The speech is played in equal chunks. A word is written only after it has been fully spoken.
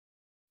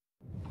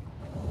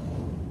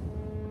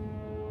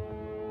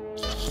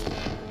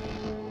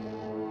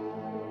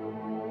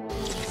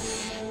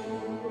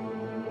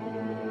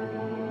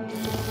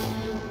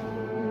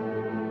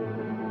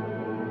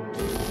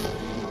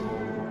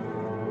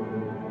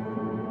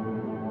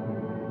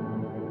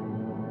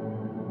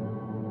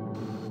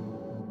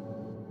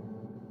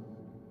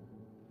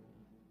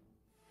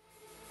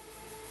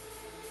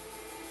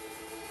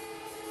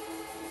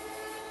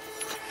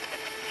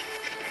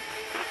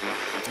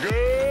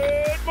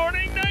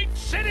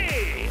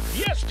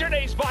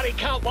Body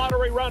count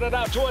lottery rounded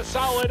out to a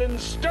solid and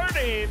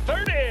sturdy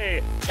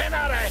 30. 10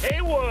 out of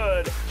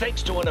Haywood,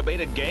 thanks to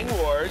unabated gang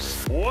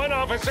wars. One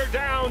officer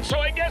down, so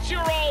I guess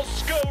you're all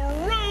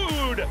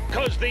screwed,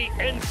 cause the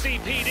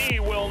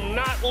NCPD will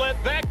not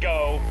let that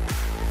go.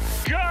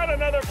 Got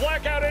another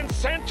blackout in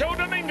Santo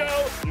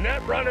Domingo.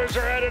 Net runners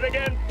are at it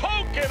again,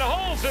 poking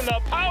holes in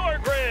the power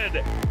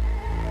grid.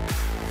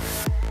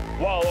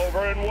 While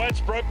over in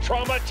Westbrook,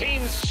 trauma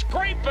teams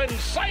scraping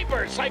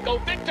cyber psycho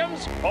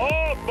victims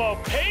off the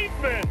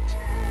pavement.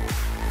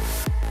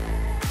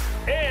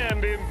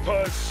 And in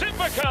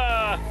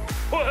Pacifica,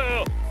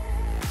 well,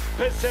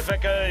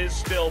 Pacifica is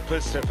still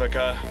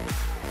Pacifica.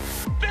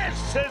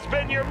 This has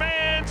been your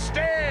man,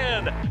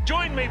 Stan.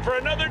 Join me for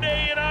another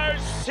day in our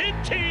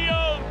city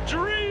of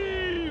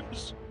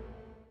dreams.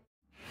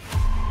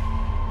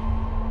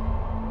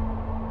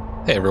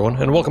 Hey everyone,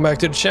 and welcome back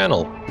to the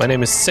channel. My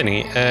name is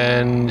Sini,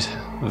 and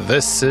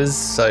this is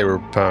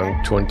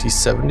Cyberpunk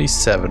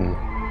 2077.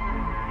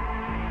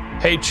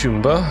 Hey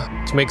Chumba,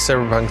 to make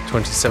Cyberpunk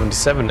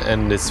 2077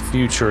 and its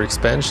future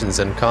expansions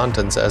and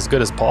contents as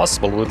good as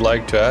possible, would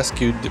like to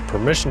ask you the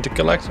permission to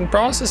collect and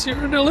process your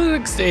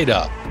analytics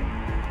data.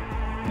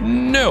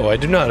 No, I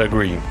do not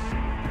agree.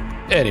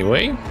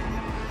 Anyway.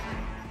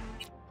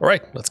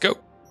 Alright, let's go.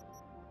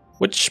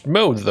 Which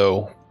mode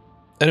though?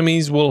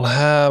 Enemies will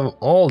have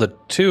all the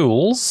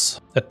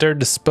tools at their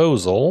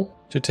disposal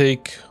to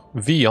take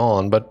V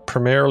on, but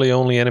primarily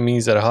only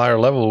enemies at a higher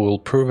level will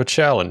prove a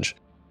challenge.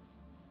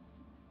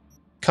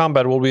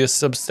 Combat will be a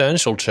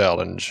substantial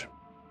challenge.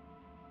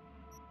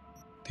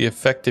 The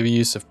effective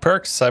use of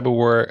perks,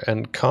 cyberware,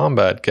 and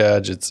combat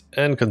gadgets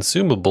and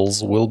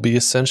consumables will be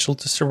essential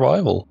to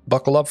survival.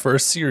 Buckle up for a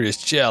serious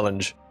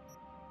challenge.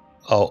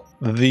 Oh,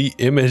 the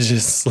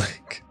images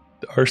like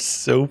are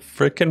so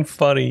freaking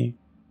funny.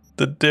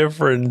 The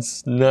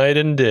difference night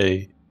and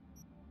day.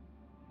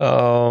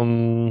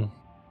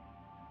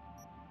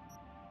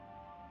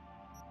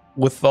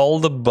 With all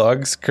the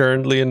bugs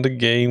currently in the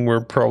game,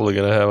 we're probably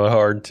gonna have a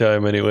hard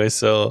time anyway,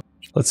 so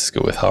let's just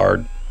go with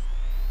hard.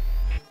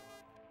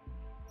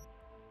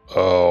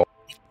 Oh,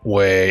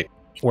 wait,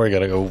 we're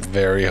gonna go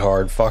very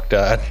hard, fuck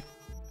that.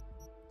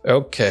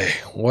 Okay,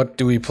 what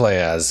do we play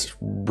as?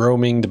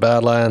 Roaming the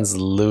Badlands,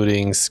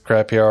 looting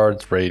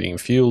scrapyards, raiding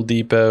fuel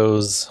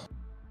depots.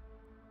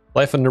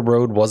 Life on the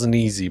road wasn't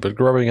easy, but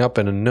growing up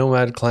in a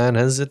nomad clan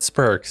has its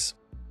perks.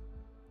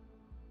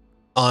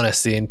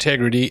 Honesty,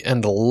 integrity,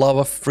 and the love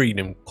of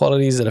freedom,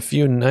 qualities that a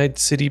few in Night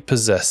City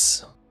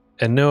possess,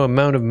 and no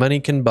amount of money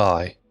can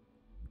buy.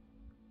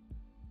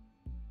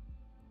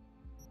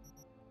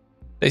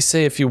 They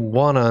say if you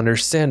wanna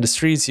understand the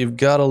streets, you've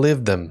gotta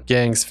live them.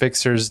 Gangs,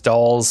 fixers,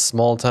 dolls,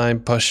 small-time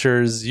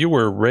pushers, you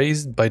were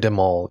raised by them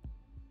all.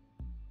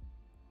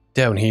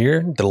 Down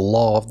here, the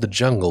law of the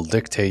jungle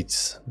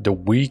dictates the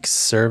weak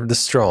serve the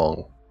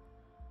strong.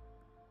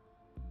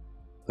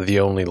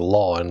 The only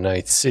law in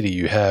Night City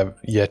you have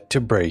yet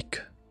to break.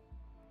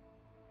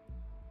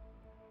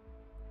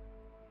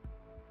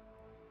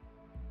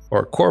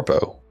 Or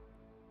Corpo.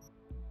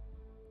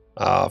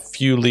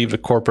 Few leave the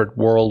corporate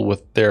world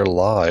with their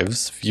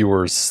lives,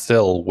 fewer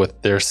still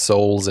with their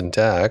souls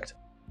intact.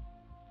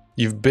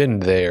 You've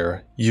been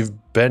there, you've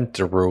bent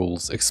the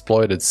rules,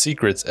 exploited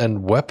secrets, and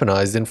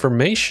weaponized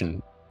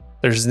information.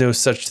 There's no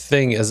such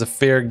thing as a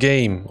fair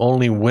game,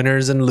 only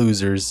winners and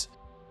losers.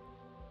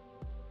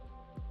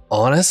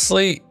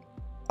 Honestly,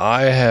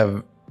 I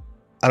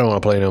don't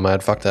want to play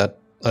Nomad, fuck that.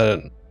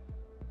 I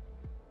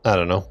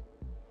don't know.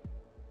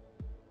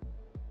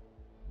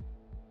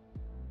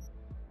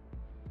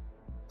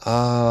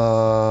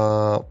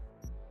 I'm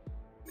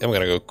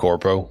gonna go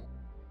Corpo.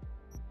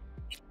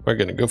 We're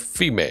gonna go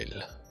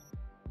female.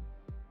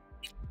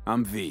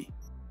 I'm V.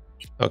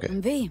 Okay,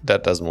 I'm V.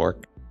 that doesn't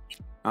work.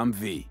 I'm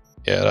V.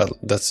 Yeah,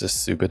 that's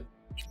just stupid.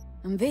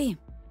 I'm V.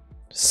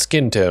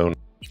 Skin tone.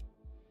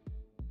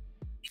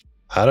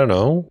 I don't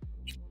know.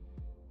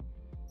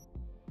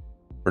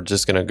 We're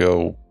just gonna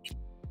go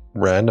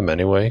random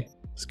anyway.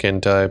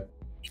 Skin type,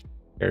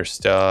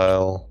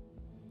 hairstyle.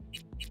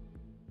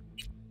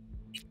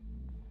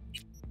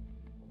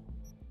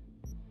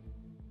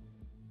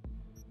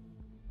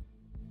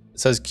 It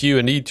says Q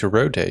and E to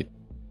rotate.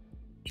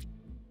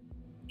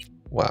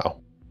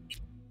 Wow.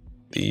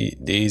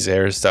 These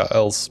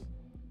hairstyles.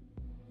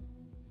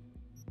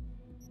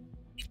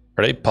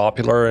 Are they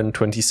popular in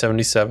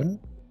 2077?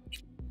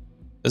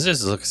 This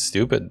just looks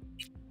stupid.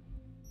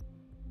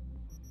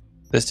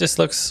 This just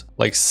looks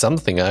like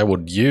something I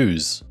would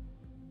use.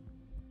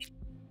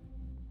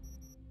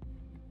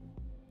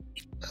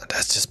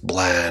 That's just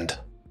bland.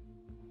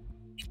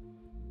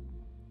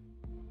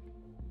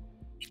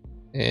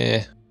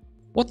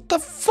 What the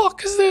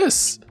fuck is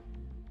this?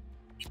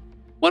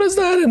 What is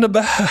that in the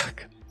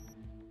back?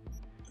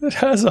 It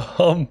has a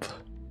hump.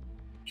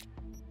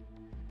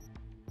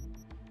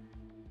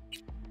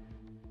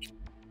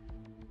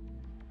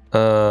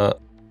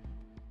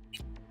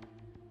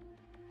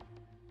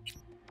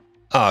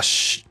 Ah,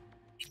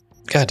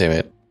 God damn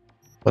it.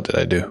 What did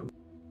I do?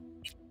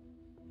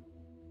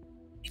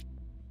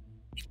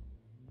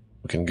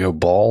 can go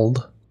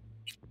bald.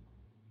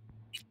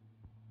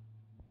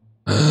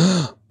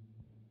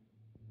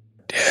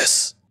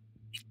 Yes.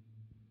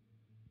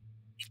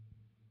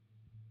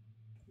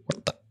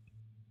 What the?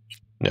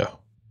 No.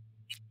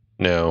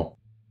 No.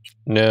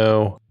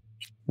 No.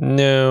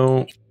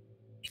 No.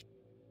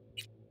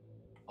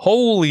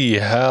 Holy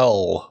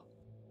hell.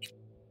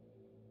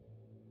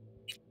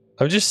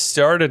 I've just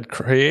started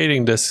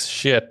creating this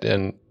shit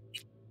and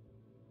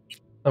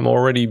I'm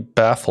already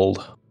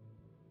baffled.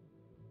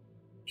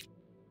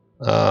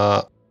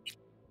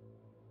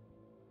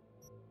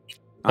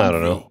 I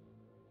don't know.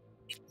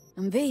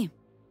 I'm V.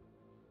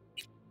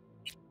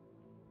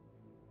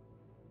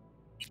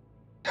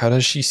 How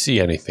does she see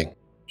anything?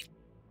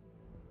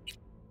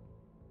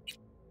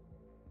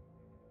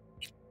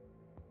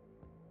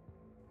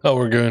 Oh,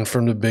 we're going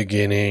from the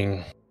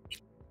beginning.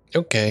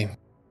 Okay.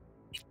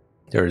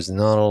 There's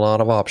not a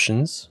lot of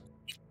options.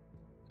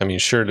 I mean,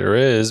 sure there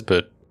is,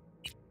 but...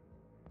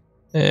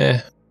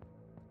 eh.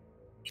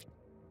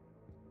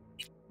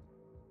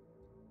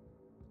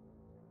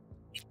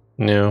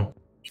 No.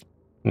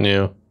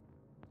 No.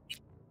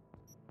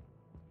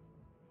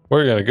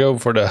 We're gonna go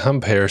for the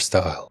hump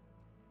hairstyle.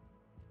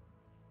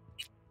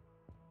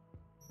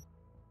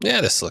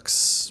 Yeah, this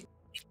looks...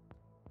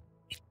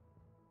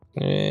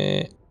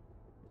 eh.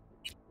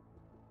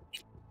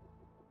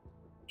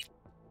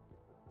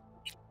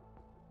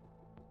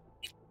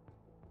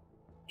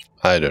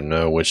 I don't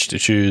know which to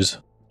choose.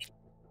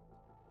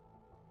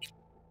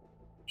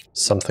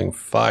 Something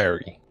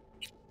fiery.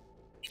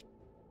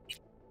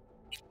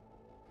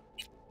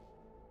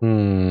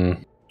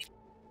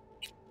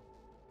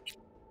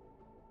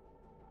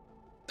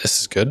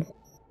 This is good.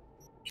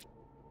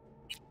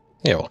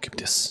 Yeah, we'll keep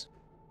this.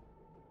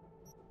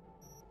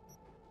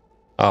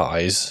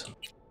 Eyes.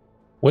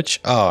 Which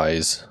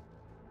eyes?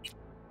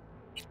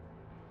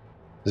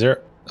 Is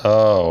there...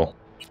 oh.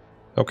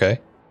 Okay.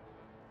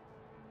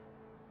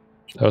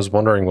 I was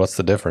wondering what's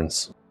the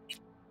difference.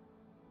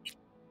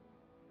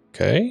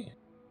 Okay.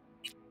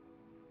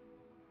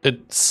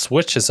 It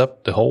switches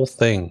up the whole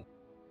thing.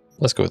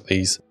 Let's go with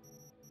these.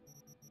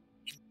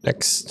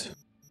 Next.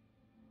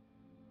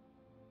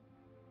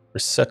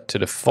 Reset to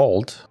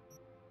default.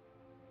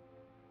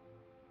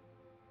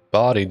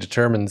 Body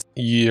determines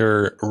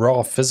your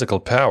raw physical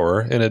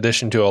power. In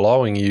addition to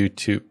allowing you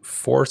to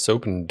force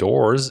open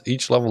doors,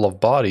 each level of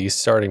body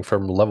starting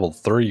from level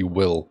 3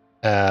 will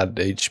add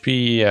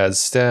HP, add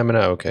stamina,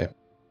 okay.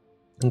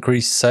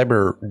 Increase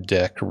cyber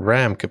deck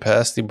RAM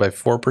capacity by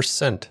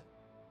 4%.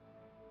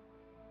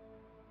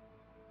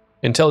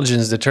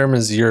 Intelligence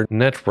determines your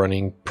net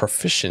running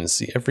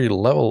proficiency. Every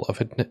level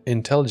of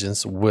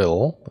intelligence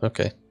will...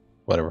 okay,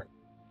 whatever.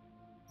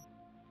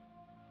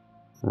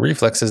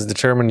 Reflexes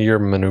determine your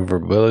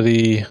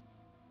maneuverability.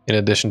 In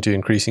addition to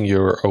increasing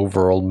your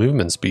overall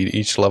movement speed,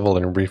 each level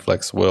in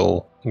reflex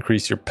will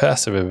increase your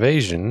passive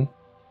evasion.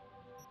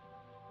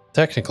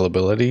 Technical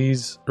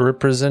abilities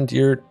represent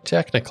your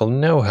technical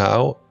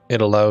know-how.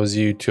 It allows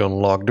you to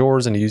unlock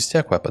doors and use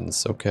tech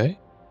weapons. Okay.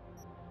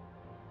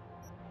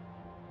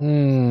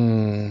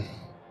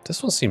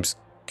 This one seems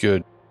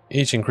good.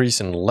 Each increase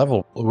in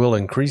level will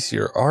increase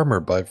your armor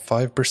by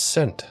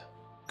 5%.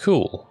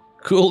 Cool.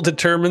 Cool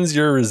determines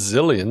your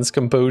resilience,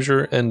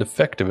 composure, and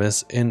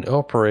effectiveness in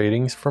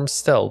operating from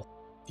stealth.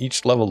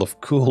 Each level of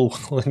cool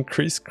will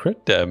increase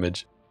crit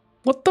damage.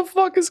 What the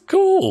fuck is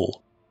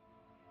cool?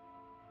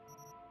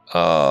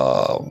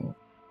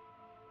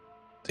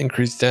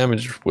 Increased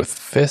damage with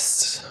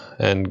fists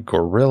and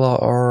gorilla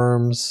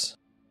arms.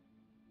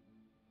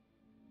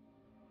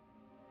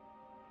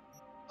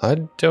 I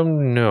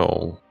don't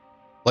know.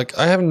 Like,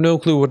 I have no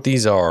clue what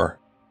these are.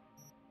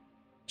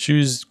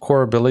 Choose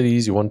core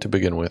abilities you want to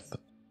begin with.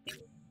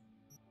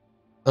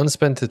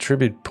 Unspent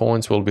attribute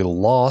points will be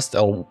lost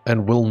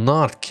and will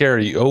not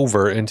carry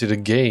over into the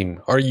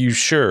game. Are you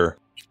sure?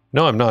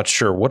 No, I'm not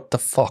sure. What the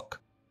fuck?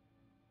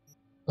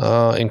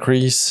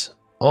 Increase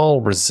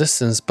all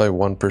resistance by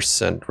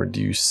 1%.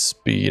 Reduce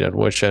speed at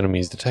which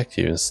enemies detect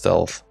you in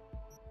stealth.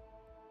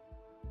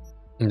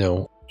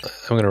 No.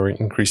 I'm gonna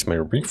increase my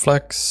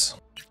reflex.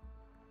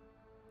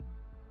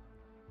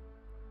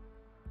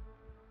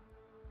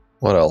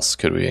 What else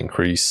could we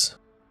increase?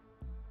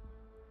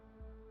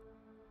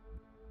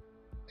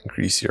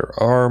 Increase your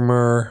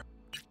armor.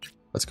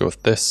 Let's go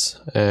with this.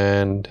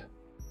 And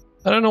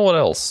I don't know what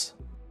else.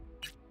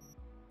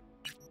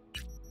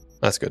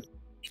 That's good.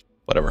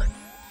 Whatever.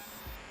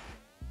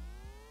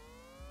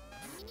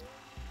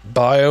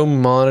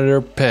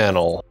 Biomonitor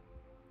panel.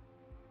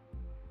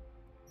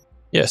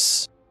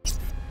 Yes.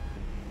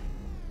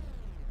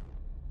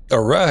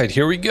 All right,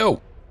 here we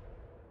go.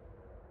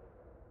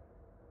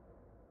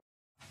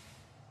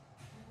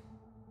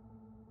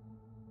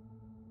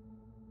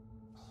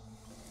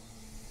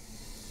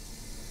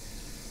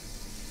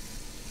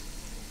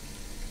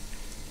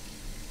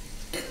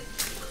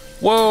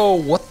 Whoa,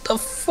 what the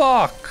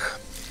fuck?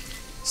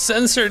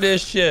 Censor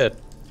this shit.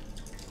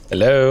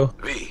 Hello?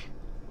 V,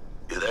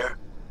 you there?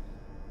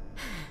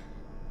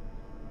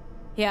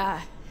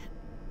 Yeah.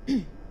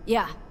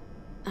 Yeah,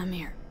 I'm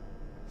here.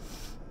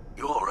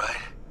 You alright?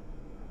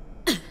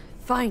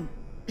 Fine.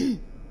 I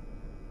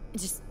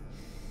just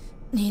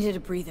needed a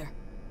breather.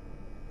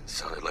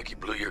 Sounded like you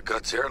blew your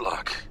guts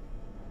airlock.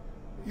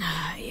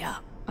 Yeah,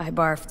 I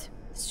barfed.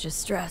 It's just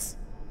stress.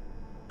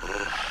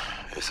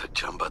 Esa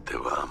chamba te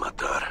va a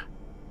matar.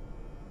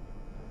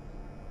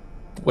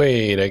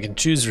 Wait, I can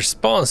choose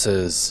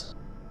responses.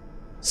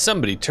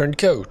 Somebody turned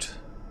coat.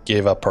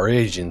 Gave up our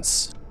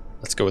agents.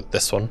 Let's go with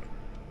this one.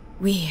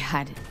 We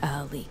had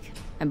a leak.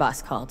 My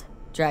boss called.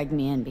 Dragged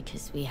me in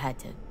because we had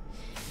to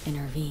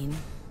intervene.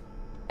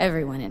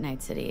 Everyone at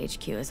Night City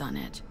HQ is on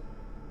edge.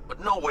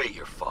 But no way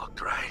you're fucked,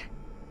 right?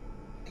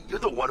 You're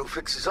the one who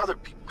fixes other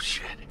people's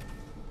shit.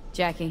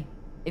 Jackie,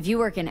 if you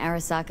work in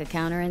Arasaka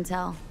counter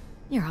intel,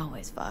 you're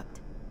always fucked.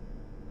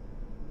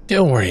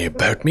 Don't worry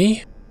about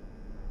me.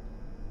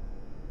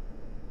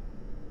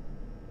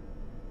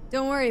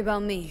 Don't worry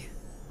about me.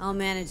 I'll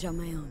manage on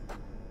my own.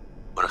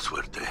 Buena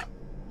suerte.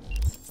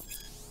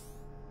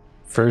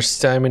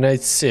 First time in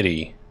Night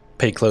City.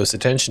 Pay close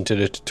attention to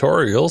the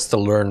tutorials to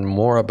learn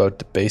more about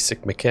the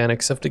basic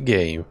mechanics of the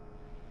game.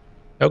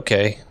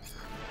 Okay.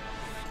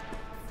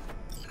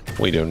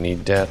 We don't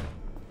need that.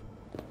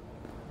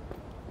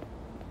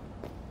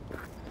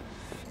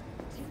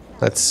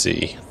 Let's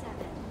see.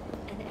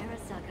 An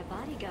Arasaka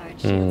bodyguard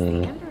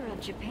shields the Emperor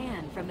of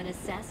Japan from an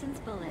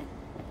assassin's bullet.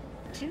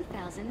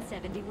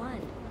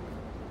 2071.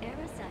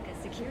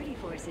 Arasaka security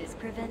forces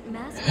prevent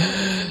mass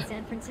violence in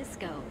San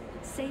Francisco,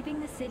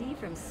 saving the city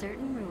from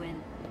certain ruin.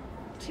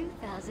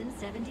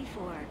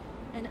 2074.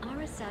 An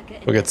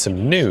Arasaka We got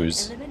some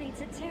news.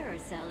 eliminates a terror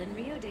cell in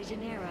Rio de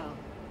Janeiro,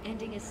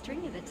 ending a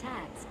string of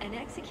attacks and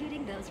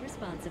executing those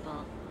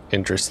responsible.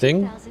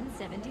 Interesting.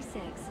 2076.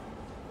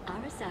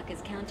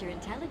 Arasaka's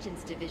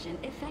counterintelligence division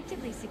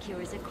effectively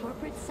secures a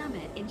corporate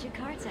summit in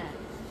Jakarta,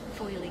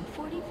 foiling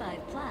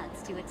 45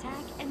 plots to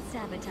attack and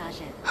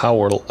sabotage it. How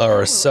will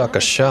Arasaka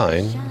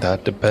shine?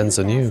 That depends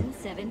on you.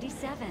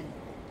 2077.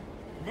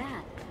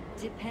 That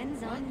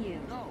depends on you.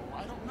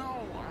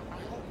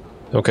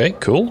 Okay,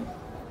 cool.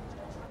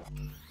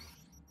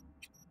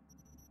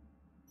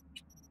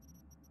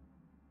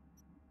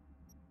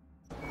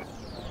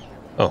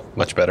 Oh,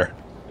 much better.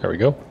 There we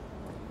go.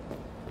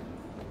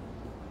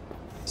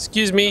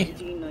 Excuse me.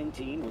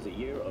 1919 was a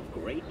year of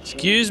great change.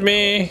 Excuse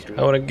me.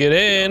 I want to get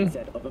in.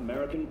 Onset of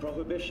American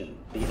prohibition,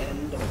 the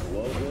end of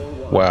World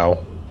War I,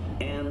 Wow.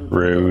 and the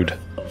Rude.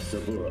 birth of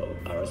Saburo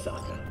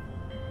Arasaka.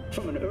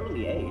 From an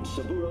early age,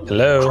 Saburo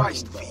Hello.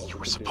 Christ, V, you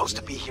were supposed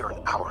to be here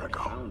an hour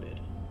ago. founded.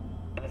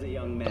 As a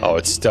young man, Oh,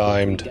 it's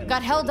timed.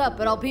 Got held up,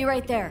 but I'll be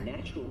right there.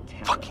 natural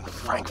talent Fucking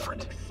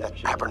Frankfurt. That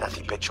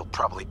Abernathy bitch will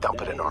probably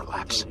dump it in our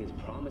laps.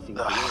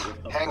 Ugh,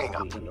 hanging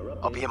up.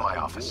 I'll be in my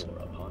office.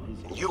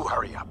 And you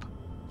hurry up.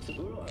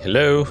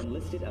 Hello.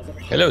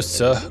 Hello,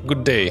 sir.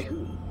 Good day.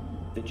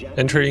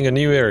 Entering a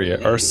new area.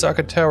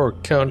 Arasaka Tower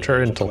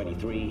counter intel.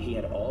 23, he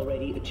had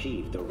already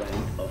achieved the rank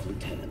of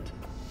lieutenant.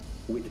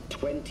 With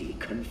 20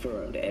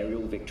 confirmed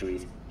aerial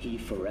victories, he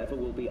forever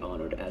will be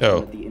honored as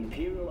one of the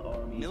Imperial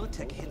Army's...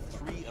 Militech hit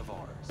 3 of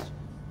ours.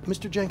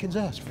 Mr. Jenkins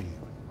asked for you.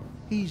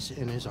 He's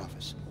in his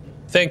office.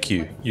 Thank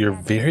you. You're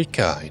very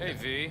kind. Hey,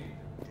 V.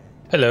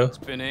 Hello. It's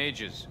been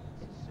ages.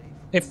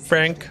 Hey,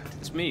 Frank.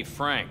 It's me,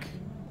 Frank.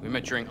 We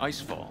met during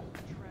Icefall.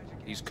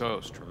 East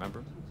Coast,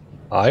 remember?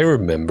 I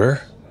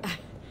remember.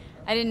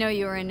 I didn't know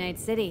you were in Night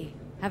City.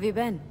 Have you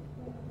been?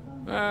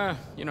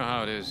 You know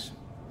how it is.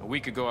 A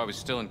week ago, I was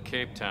still in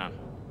Cape Town.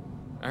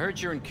 I heard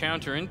you're in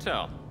counter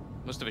intel.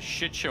 Must have a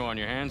shit show on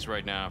your hands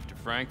right now after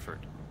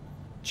Frankfurt.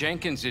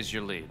 Jenkins is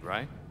your lead,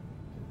 right?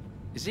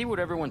 Is he what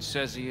everyone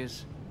says he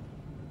is?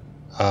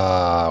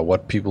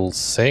 What people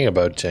saying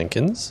about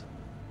Jenkins?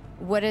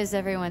 What does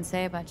everyone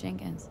say about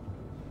Jenkins?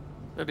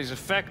 That he's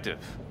effective.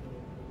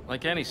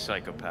 Like any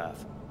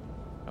psychopath.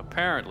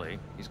 Apparently,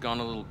 he's gone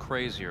a little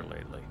crazier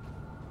lately.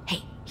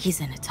 Hey, he's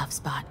in a tough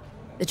spot.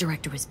 The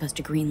director was supposed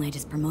to greenlight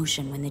his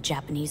promotion when the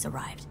Japanese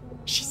arrived.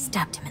 She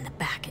stabbed him in the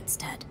back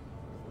instead.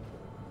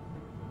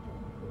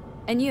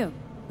 And you?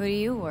 Who do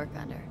you work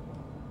under?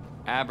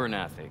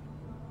 Abernathy.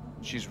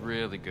 She's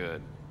really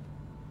good.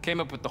 Came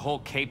up with the whole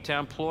Cape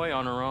Town ploy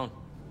on her own.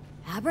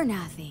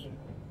 Abernathy.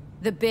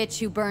 The bitch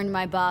who burned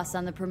my boss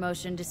on the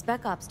promotion to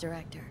Spec Ops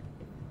Director.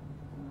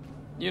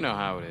 You know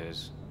how it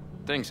is.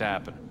 Things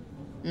happen.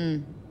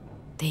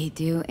 They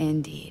do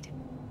indeed.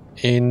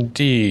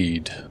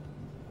 Indeed.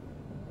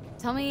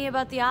 Tell me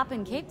about the op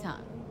in Cape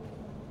Town.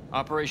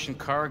 Operation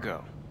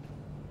Cargo.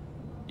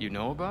 You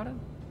know about it?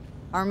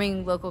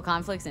 Arming local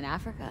conflicts in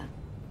Africa.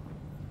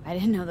 I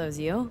didn't know that was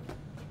you.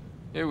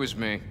 It was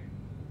me.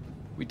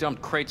 We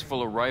dumped crates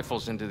full of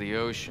rifles into the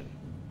ocean.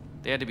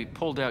 They had to be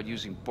pulled out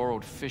using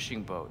borrowed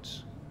fishing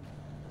boats.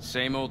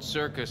 Same old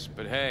circus,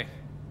 but hey,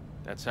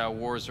 that's how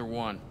wars are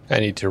won. I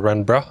need to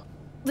run, bruh.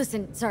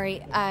 Listen,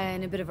 sorry, I'm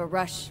in a bit of a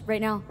rush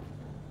right now.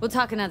 We'll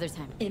talk another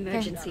time. okay?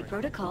 Emergency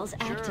protocols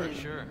active.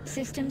 Sure.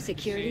 System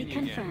security See you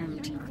again.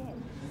 confirmed.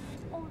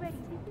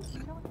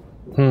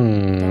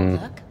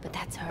 Don't look, but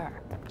that's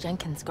her.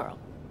 Jenkins' girl.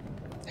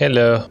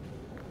 Hello.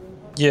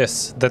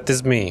 Yes, that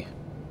is me.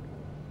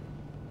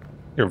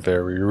 You're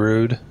very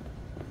rude.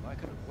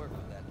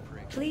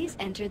 Please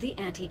enter the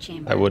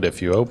antechamber. I would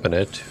if you open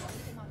it.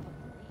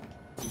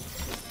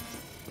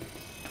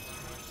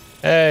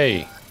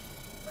 Hey!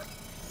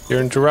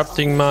 You're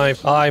interrupting my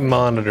eye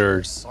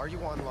monitors. Are you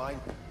online?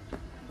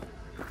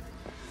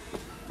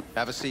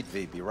 Have a seat,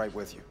 V. Be right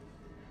with you.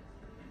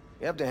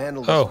 We have to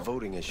handle this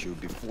voting issue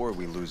before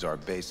we lose our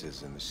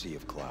bases in the Sea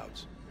of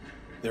Clouds.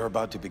 They're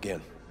about to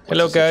begin.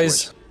 Hello,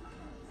 guys.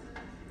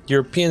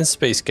 European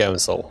Space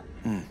Council.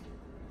 The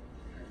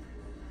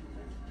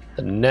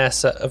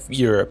NASA of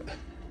Europe.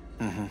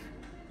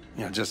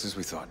 Yeah, just as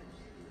we thought.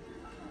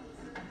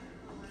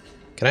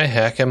 Can I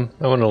hack him?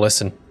 I want to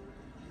listen.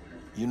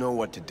 You know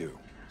what to do.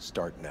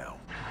 Start now.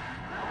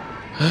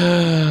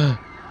 The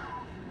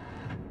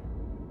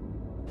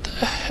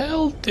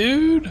hell,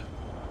 dude?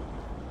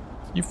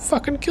 You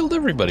fucking killed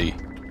everybody.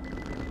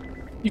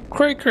 You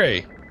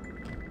cray-cray.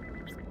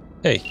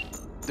 Hey.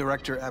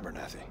 Director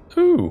Abernathy.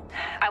 Ooh.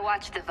 I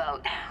watched the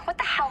vote. What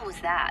the hell was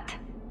that?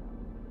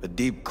 A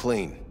deep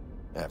clean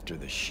after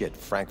the shit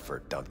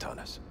Frankfurt dumped on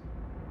us.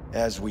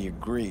 As we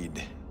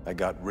agreed, I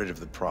got rid of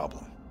the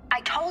problem.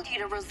 I told you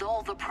to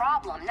resolve the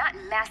problem, not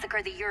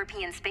massacre the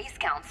European Space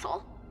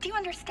Council. Do you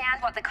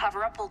understand what the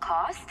cover-up will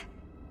cost?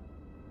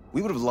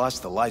 We would have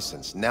lost the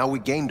license. Now we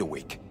gained a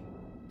week.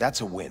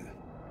 That's a win.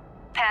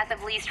 Path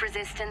of least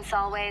resistance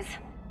always.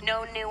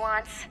 No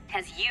nuance.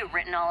 Has you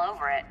written all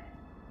over it.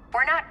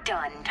 We're not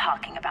done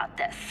talking about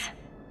this.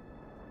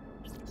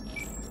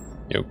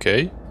 You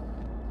okay?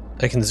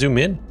 I can zoom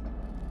in.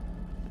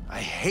 I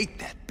hate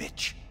that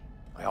bitch.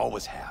 I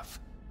always have.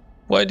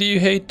 Why do you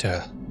hate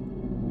her?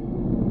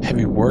 Have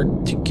you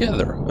worked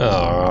together?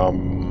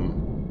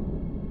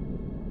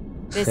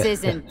 This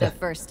isn't the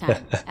first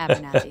time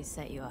Abernathy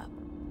set you up.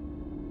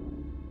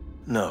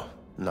 No,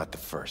 not the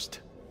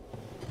first.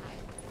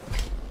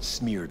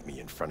 Smeared me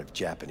in front of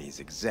Japanese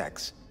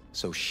execs,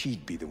 so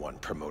she'd be the one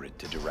promoted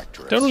to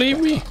director. Don't leave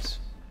me.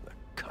 The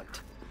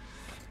cunt.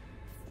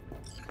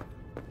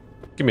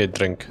 Give me a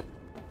drink.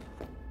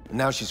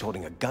 Now she's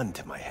holding a gun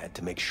to my head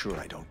to make sure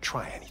I don't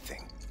try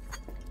anything.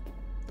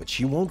 But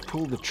she won't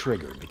pull the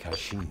trigger because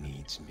she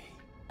needs me.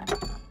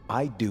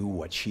 I do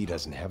what she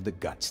doesn't have the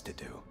guts to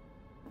do.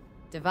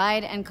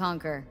 Divide and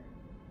conquer.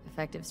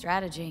 Effective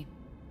strategy.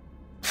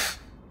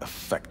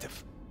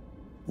 Effective.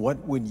 What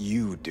would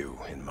you do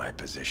in my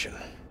position?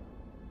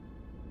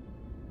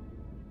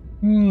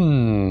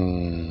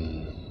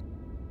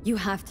 You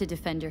have to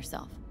defend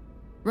yourself.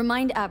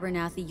 Remind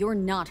Abernathy you're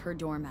not her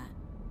doormat.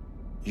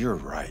 You're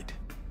right.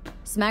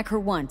 Smack her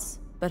once,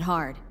 but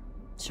hard.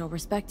 She'll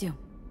respect you.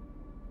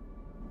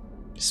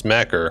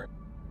 Smack her.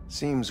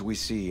 Seems we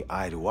see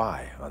eye to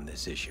eye on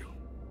this issue.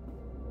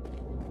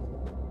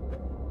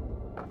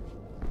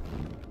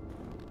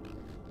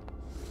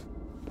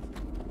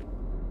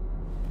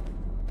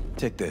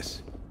 Take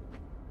this.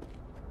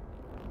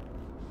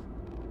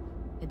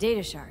 A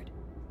data shard.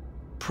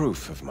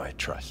 Proof of my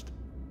trust.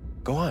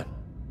 Go on,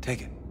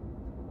 take it.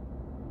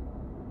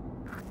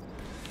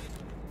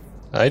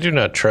 I do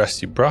not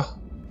trust you, bruh.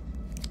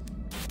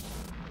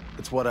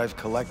 It's what I've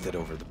collected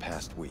over the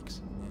past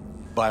weeks.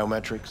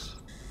 Biometrics,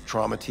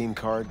 trauma team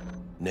card,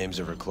 names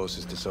of her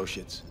closest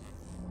associates.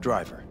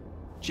 Driver,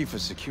 chief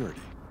of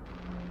security,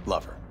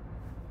 lover,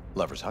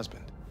 lover's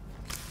husband.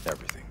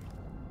 Everything.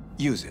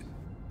 Use it,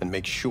 and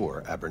make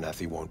sure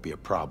Abernathy won't be a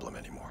problem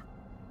anymore.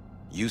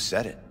 You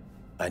said it.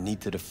 I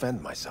need to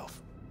defend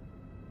myself.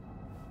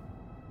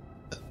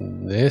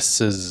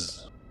 This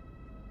is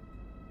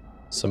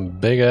some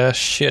big ass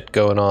shit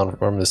going on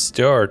from the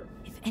start.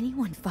 If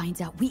anyone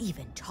finds out we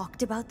even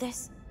talked about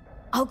this,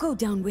 I'll go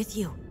down with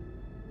you.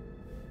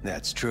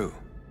 That's true.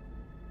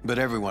 But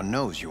everyone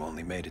knows you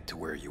only made it to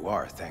where you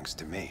are thanks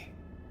to me.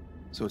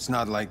 So it's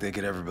not like they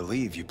could ever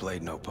believe you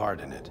played no part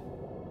in it.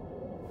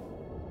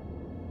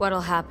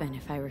 What'll happen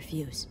if I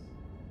refuse?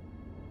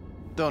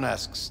 Don't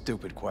ask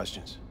stupid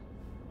questions.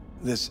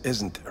 This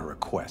isn't a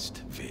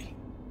request, V.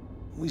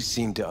 We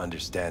seem to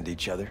understand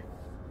each other.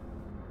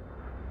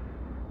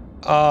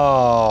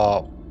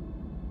 Oh,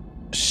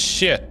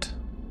 shit.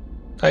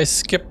 I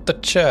skipped the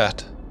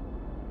chat.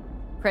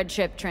 Cred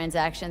chip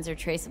transactions are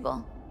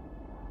traceable.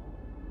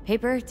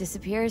 Paper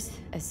disappears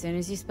as soon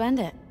as you spend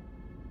it.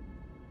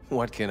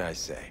 What can I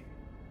say?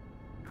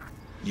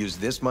 Use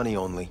this money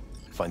only,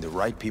 find the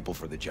right people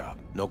for the job,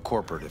 no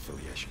corporate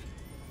affiliation.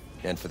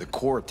 And for the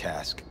core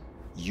task,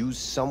 use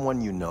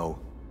someone you know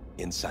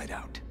inside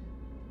out.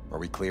 Are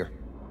we clear?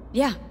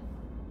 Yeah,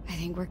 I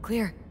think we're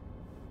clear.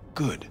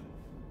 Good.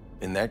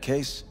 In that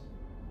case,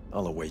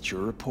 I'll await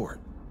your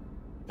report.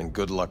 And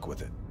good luck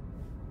with it.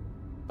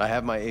 I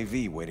have my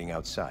AV waiting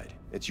outside.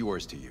 It's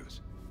yours to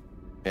use.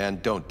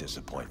 And don't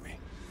disappoint me.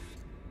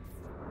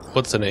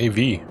 What's an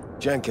AV?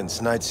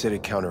 Jenkins, Night City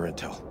counter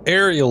intel.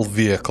 Aerial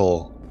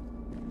vehicle.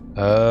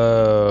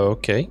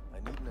 Okay.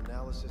 I need an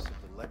analysis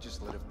of the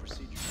legislative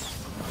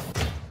procedures.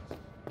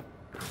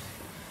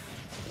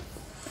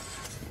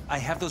 I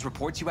have those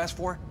reports you asked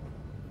for?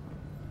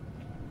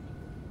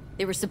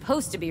 They were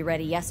supposed to be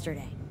ready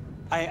yesterday.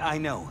 I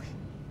know,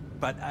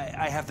 but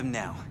I have them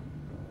now.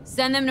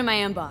 Send them to my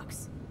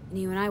inbox. And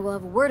you and I will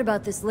have a word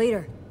about this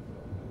later.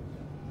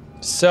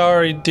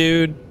 Sorry,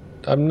 dude.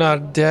 I'm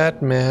not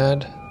that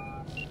mad.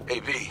 Hey,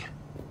 V.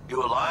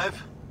 You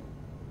alive?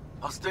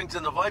 How's things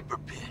in the Viper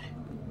pit?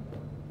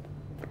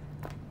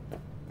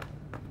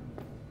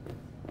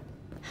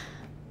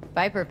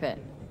 Viper pit.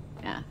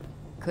 Yeah.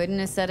 Couldn't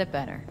have said it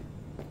better.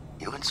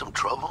 You in some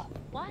trouble?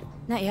 What?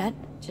 Not yet.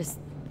 Just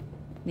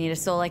need a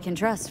soul I can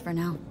trust for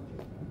now.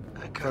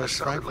 That kind of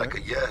sounded like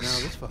a yes.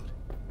 Now this vote.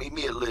 Meet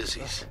me at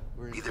Lizzie's.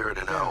 Be there in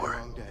an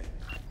hour.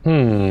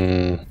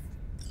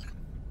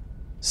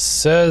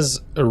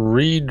 Says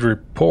read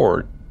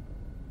report.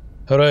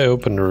 How do I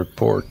open the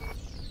report?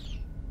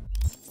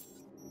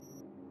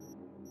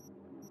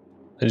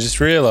 I just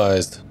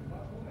realized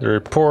the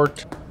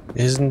report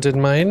isn't in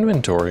my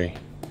inventory.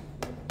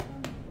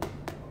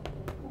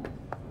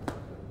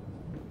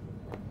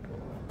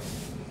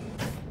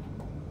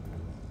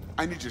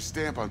 I need your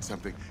stamp on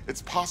something.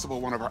 It's possible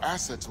one of our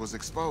assets was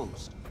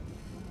exposed.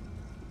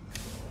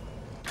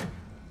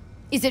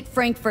 Is it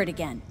Frankfurt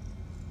again?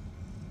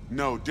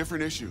 No,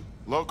 different issue.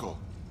 Local.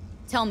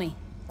 Tell me.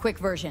 Quick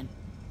version.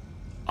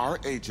 Our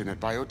agent at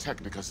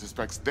Biotechnica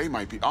suspects they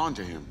might be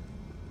onto him.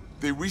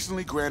 They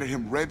recently granted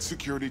him red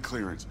security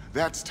clearance.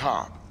 That's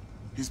top.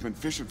 He's been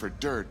fishing for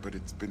dirt, but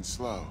it's been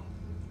slow.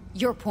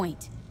 Your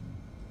point.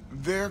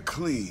 They're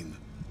clean.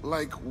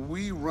 Like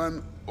we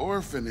run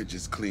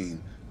orphanages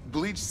clean.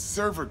 Bleached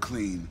server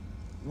clean.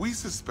 We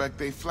suspect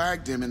they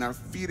flagged him and are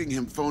feeding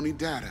him phony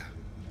data.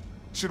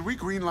 Should we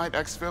greenlight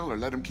exfil or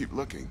let him keep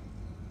looking?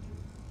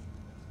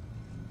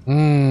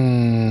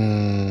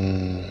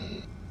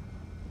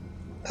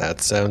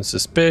 That sounds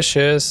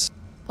suspicious.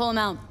 Pull him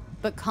out,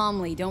 but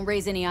calmly. Don't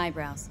raise any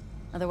eyebrows.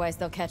 Otherwise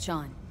they'll catch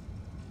on.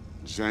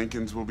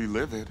 Jenkins will be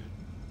livid.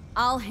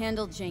 I'll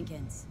handle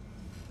Jenkins.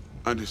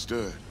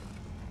 Understood.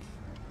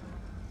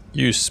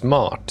 You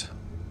smart.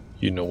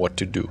 You know what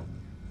to do.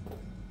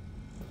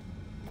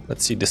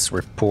 Let's see this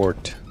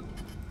report.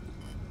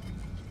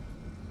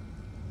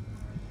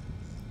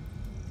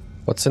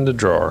 What's in the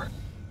drawer?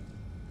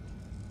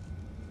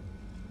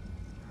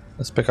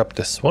 Let's pick up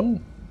this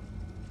one.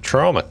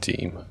 Trauma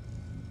team.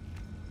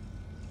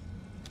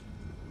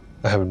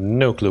 I have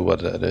no clue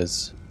what that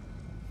is.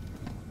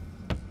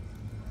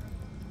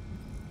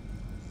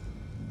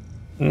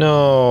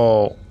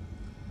 No.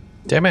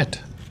 Damn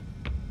it.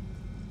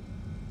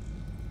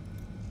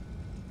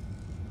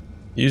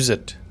 Use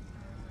it.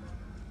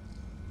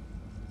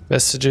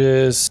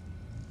 Messages.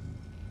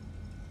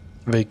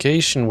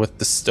 Vacation with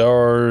the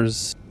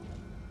stars.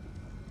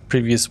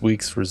 Previous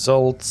week's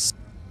results.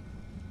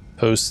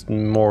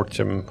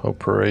 Post-mortem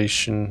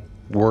operation.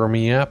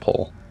 Wormy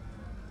apple.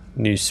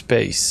 New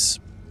space.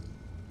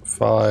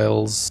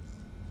 Files.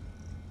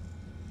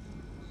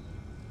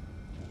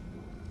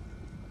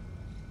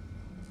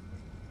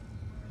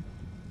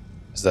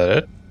 Is that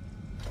it?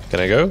 Can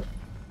I go?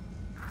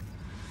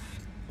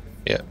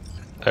 Yeah,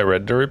 I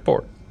read the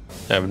report.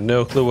 I have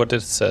no clue what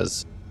it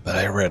says, but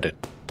I read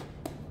it.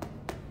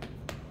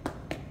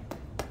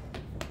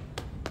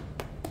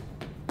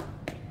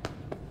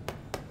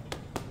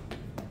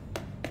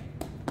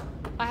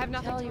 I have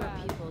nothing to tell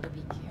people to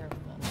be careful.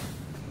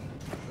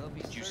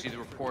 Did you see the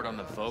report on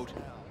the vote?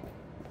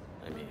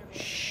 I mean,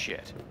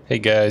 shit. Hey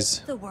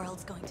guys. The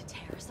world's going to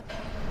tear us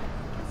apart.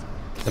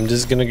 I'm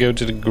just gonna go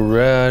to the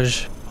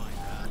garage.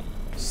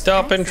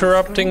 Stop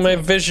interrupting my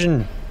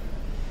vision,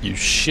 you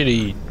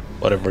shitty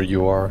whatever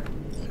you are.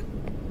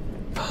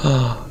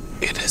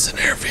 It is an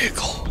air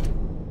vehicle.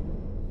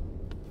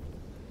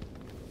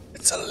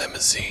 It's a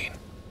limousine.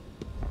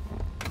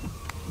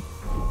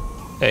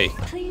 Hey.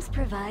 Please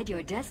provide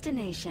your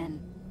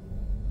destination.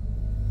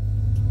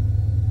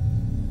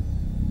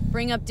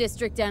 Bring up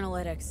district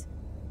analytics.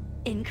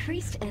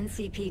 Increased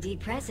NCPD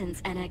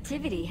presence and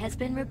activity has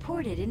been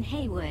reported in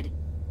Haywood.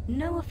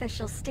 No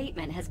official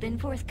statement has been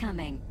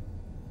forthcoming.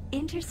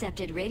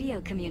 Intercepted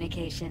radio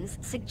communications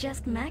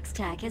suggest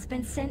MaxTac has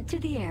been sent to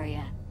the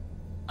area.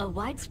 A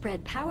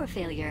widespread power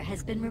failure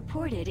has been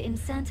reported in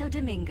Santo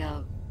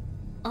Domingo.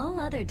 All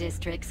other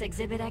districts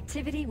exhibit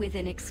activity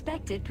within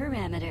expected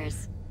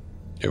parameters.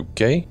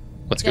 Okay,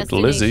 let's get to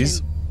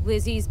Lizzie's.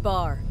 Lizzie's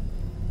bar.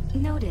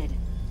 Noted.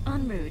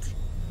 En route.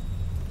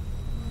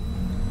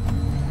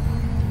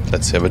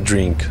 Let's have a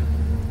drink.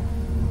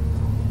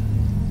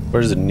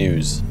 Where's the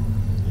news?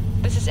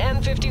 This is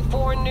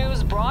N54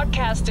 News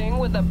broadcasting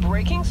with a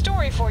breaking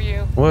story for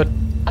you. What?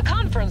 A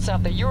conference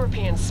of the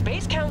European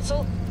Space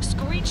Council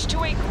screeched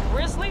to a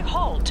grisly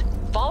halt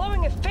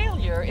following a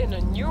failure in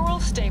a neural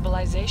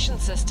stabilization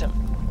system.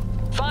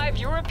 5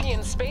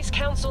 European Space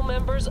Council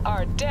members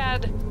are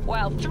dead,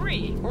 while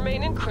 3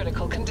 remain in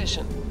critical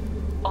condition.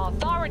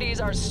 Authorities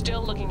are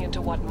still looking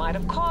into what might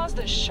have caused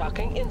this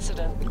shocking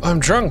incident. I'm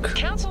drunk.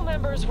 Council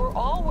members were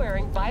all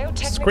wearing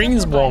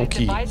Screen's biotechnical wonky.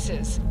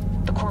 devices.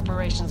 The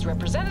corporation's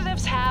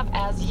representatives have,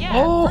 as yet,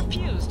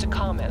 refused to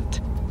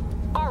comment.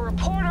 Our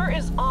reporter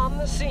is on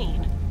the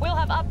scene. We'll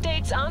have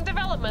updates on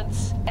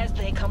developments as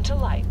they come to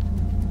light.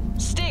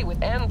 Stay with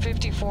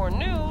N54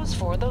 News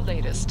for the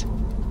latest.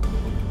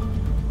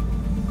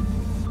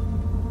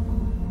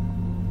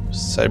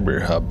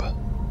 Cyberhub.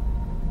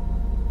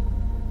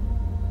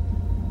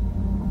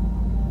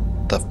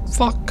 the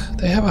fuck?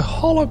 They have a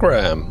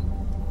hologram.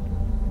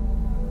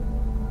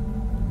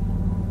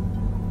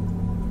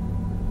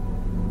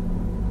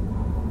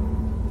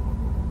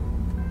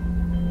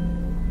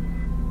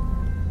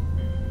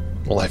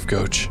 Life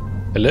coach.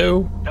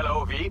 Hello?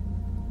 Hello, V.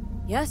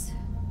 Yes?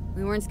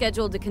 We weren't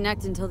scheduled to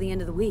connect until the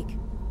end of the week.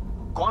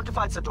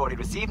 Quantified Satori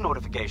received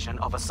notification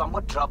of a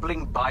somewhat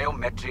troubling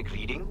biometric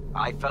reading.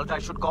 I felt I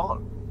should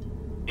call.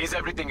 Is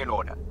everything in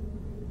order?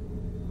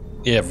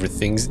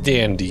 Everything's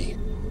dandy.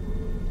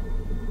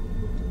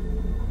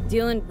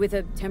 Dealing with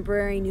a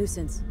temporary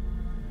nuisance.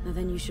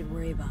 Nothing you should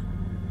worry about.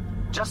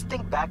 Just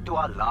think back to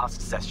our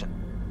last session.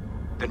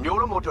 The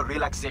neuromotor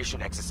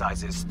relaxation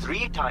exercises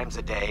 3 times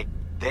a day.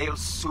 They'll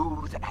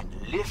soothe and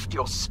lift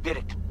your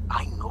spirit.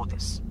 I know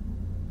this.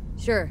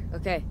 Sure,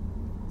 okay.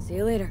 See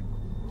you later.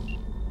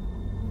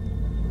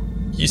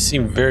 You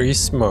seem very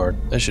smart.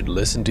 I should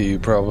listen to you,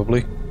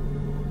 probably.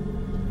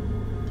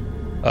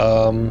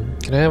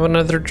 Can I have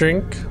another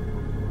drink?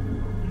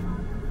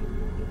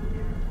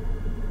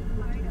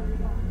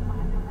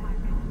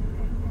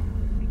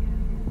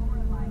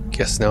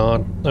 Guess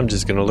not. I'm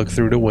just gonna look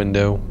through the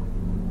window.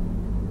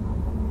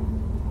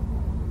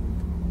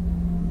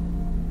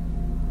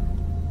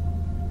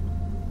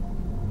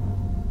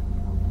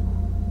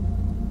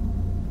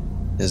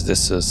 Is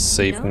this a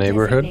safe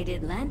neighborhood? No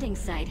designated landing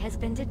site has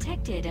been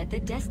detected at the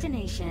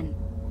destination.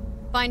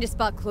 Find a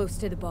spot close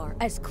to the bar,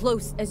 as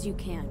close as you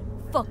can.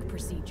 Fuck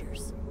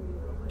procedures.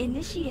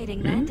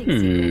 Initiating landing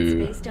sequence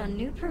based on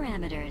new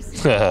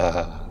parameters.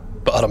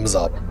 Bottoms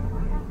up.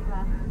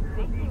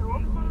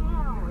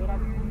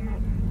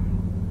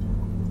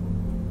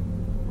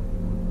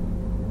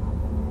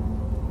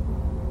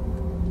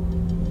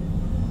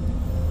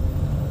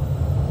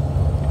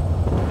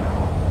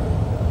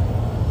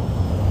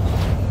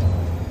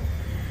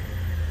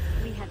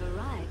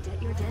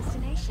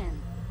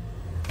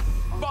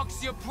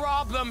 Fuck's your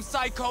problem,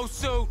 Psycho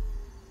Suit?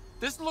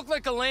 This look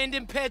like a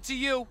landing pad to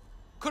you?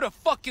 Could have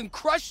fucking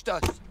crushed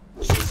us.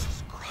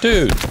 Jesus Christ.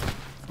 Dude,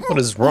 what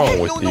is wrong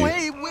with you?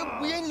 Hey,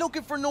 we ain't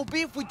looking for no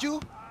beef with you.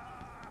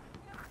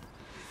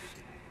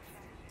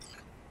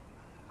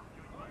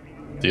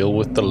 Deal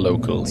with the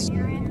locals.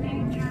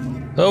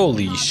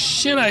 Holy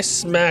shit, I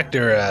smacked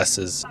their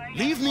asses.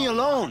 Leave me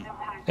alone.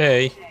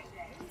 Hey,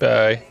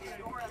 bye.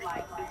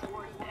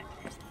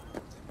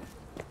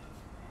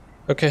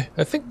 Okay,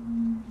 I think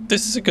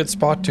this is a good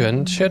spot to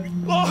end shit.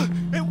 Oh,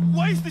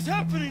 why is this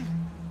happening?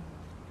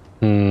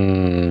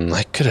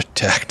 I could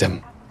attack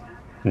them.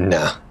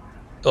 Nah.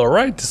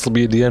 Alright, this will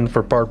be the end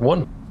for part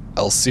 1.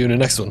 I'll see you in the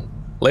next one.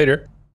 Later.